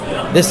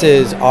This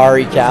is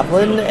Ari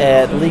Kaplan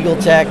at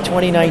Legaltech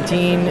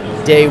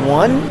 2019, Day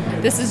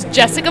 1. This is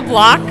Jessica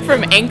Block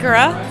from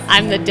Ankara.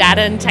 I'm the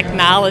Data and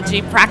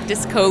Technology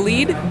Practice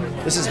Co-Lead.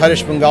 This is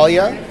Harish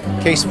Bungalia,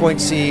 CasePoint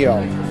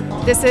CEO.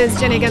 This is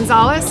Jenny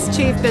Gonzalez,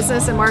 Chief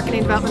Business and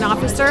Marketing Development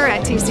Officer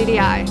at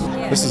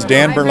TCDI. This is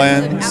Dan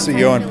Berlin,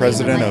 CEO and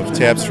President of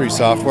Tapestry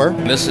Software.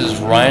 This is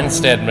Ryan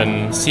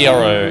Stedman,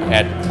 CRO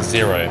at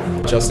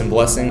Xero. Justin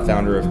Blessing,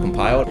 founder of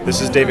Compile.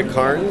 This is David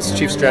Carnes,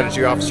 Chief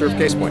Strategy Officer of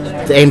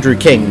CasePoint. Andrew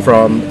King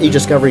from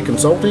eDiscovery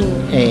Consulting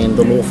and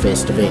the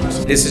LawFest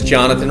event. This is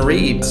Jonathan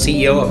Reed,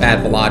 CEO of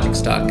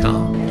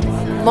AdvoLogics.com.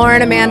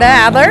 Lauren Amanda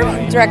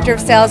Adler, Director of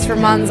Sales for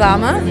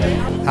Monzama.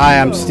 Hi,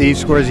 I'm Steve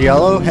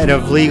Scorziello, Head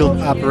of Legal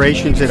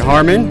Operations at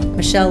Harman.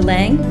 Michelle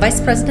Lang,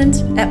 Vice President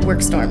at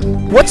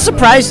Workstorm. What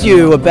surprised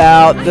you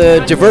about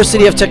the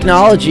diversity of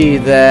technology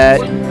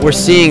that we're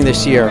seeing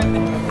this year?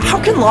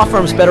 How can law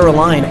firms better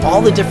align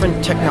all the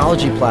different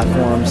technology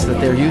platforms that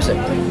they're using?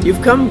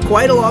 You've come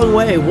quite a long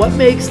way. What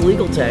makes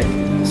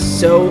Legaltech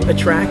so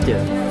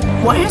attractive?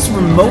 Why has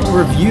remote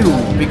review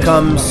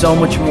become so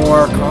much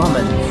more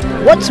common?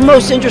 What's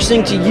most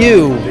interesting to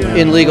you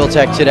in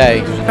Legaltech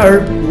today?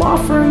 Are law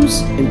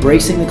firms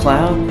embracing the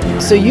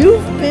cloud? So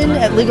you've been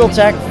at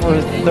Legaltech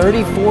for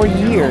 34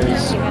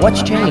 years.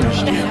 What's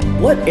changed?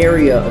 What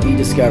area of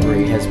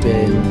e-discovery has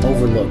been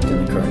overlooked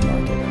in the current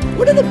market?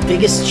 What are the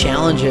biggest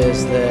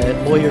challenges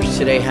that lawyers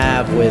today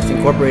have with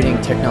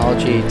incorporating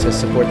technology to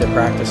support their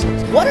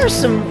practices? What are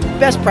some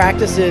best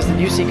practices that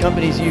you see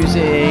companies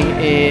using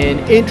in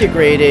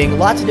integrating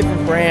lots of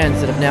different brands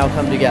that have now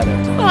come together?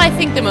 Well, I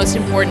think the most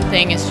important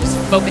thing is just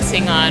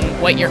focusing on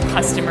what your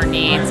customer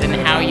needs and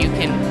how you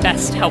can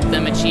best help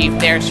them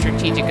achieve their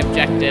strategic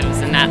objectives,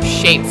 and that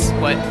shapes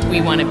what we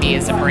want to be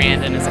as a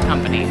brand and as a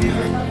company.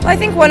 Well, I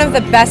think one of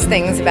the best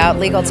things about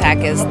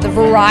Legaltech is the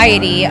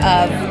variety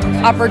of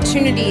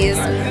opportunities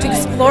to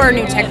explore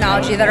new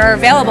technology that are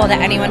available to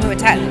anyone who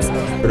attends.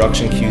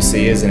 Production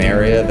QC is an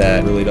area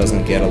that really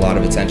doesn't get a lot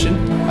of attention.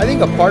 I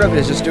think a part of it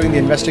is just doing the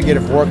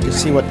investigative work to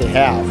see what they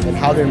have and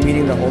how they're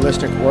meeting the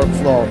holistic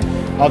workflow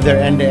of their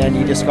end-to-end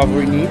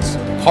e-discovery needs.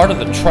 Part of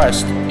the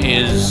trust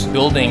is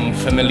building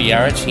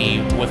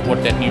familiarity with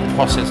what that new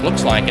process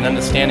looks like and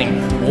understanding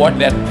what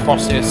that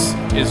process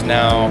is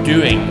now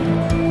doing.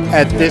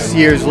 At this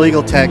year's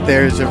Legaltech,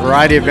 there's a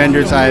variety of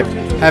vendors I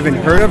haven't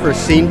heard of or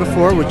seen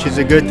before, which is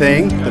a good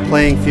thing. The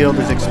playing field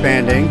is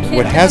expanding.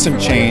 What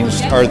hasn't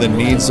changed are the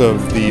needs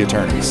of the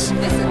attorneys.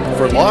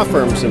 For law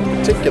firms in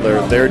particular,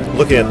 they're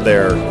looking at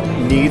their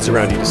needs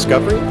around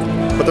e-discovery,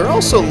 but they're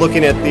also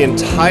looking at the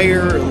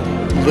entire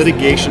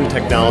litigation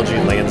technology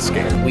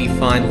landscape. We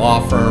find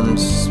law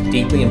firms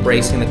deeply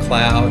embracing the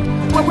cloud.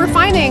 What we're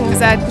finding is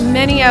that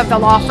many of the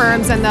law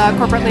firms and the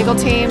corporate legal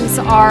teams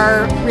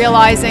are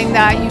realizing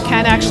that you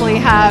can actually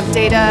have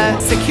data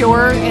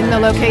secure in the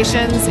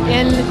locations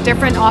in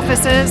different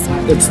offices.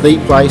 It's the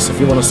place if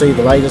you want to see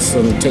the latest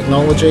in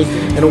technology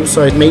and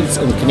also meet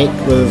and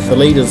connect with the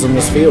leaders in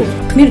this field.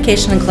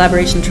 Communication and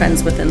collaboration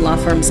trends within law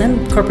firms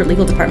and corporate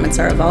legal departments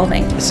are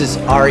evolving. This is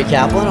Ari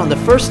Kaplan on the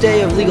first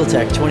day of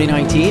Legaltech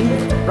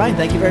 2019. Ryan,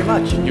 thank you very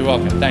much. You're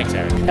welcome. Thanks,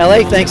 Eric.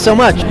 LA, thanks so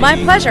much. My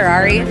pleasure,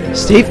 Ari.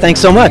 Steve, thanks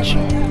so much.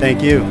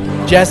 Thank you.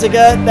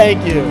 Jessica,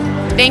 thank you.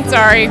 Thanks,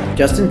 Ari.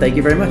 Justin, thank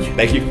you very much.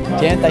 Thank you.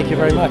 Dan, thank you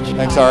very much.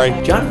 Thanks, Ari.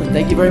 Jonathan,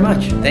 thank you very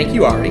much. Thank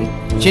you, Ari.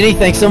 Ginny,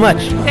 thanks so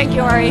much. Thank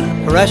you, Ari.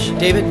 Haresh,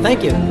 David,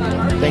 thank you.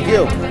 Thank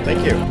you.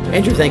 Thank you.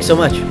 Andrew, thanks so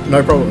much.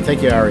 No problem.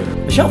 Thank you, Ari.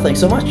 Michelle, thanks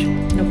so much.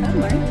 No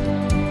problem, Lauren.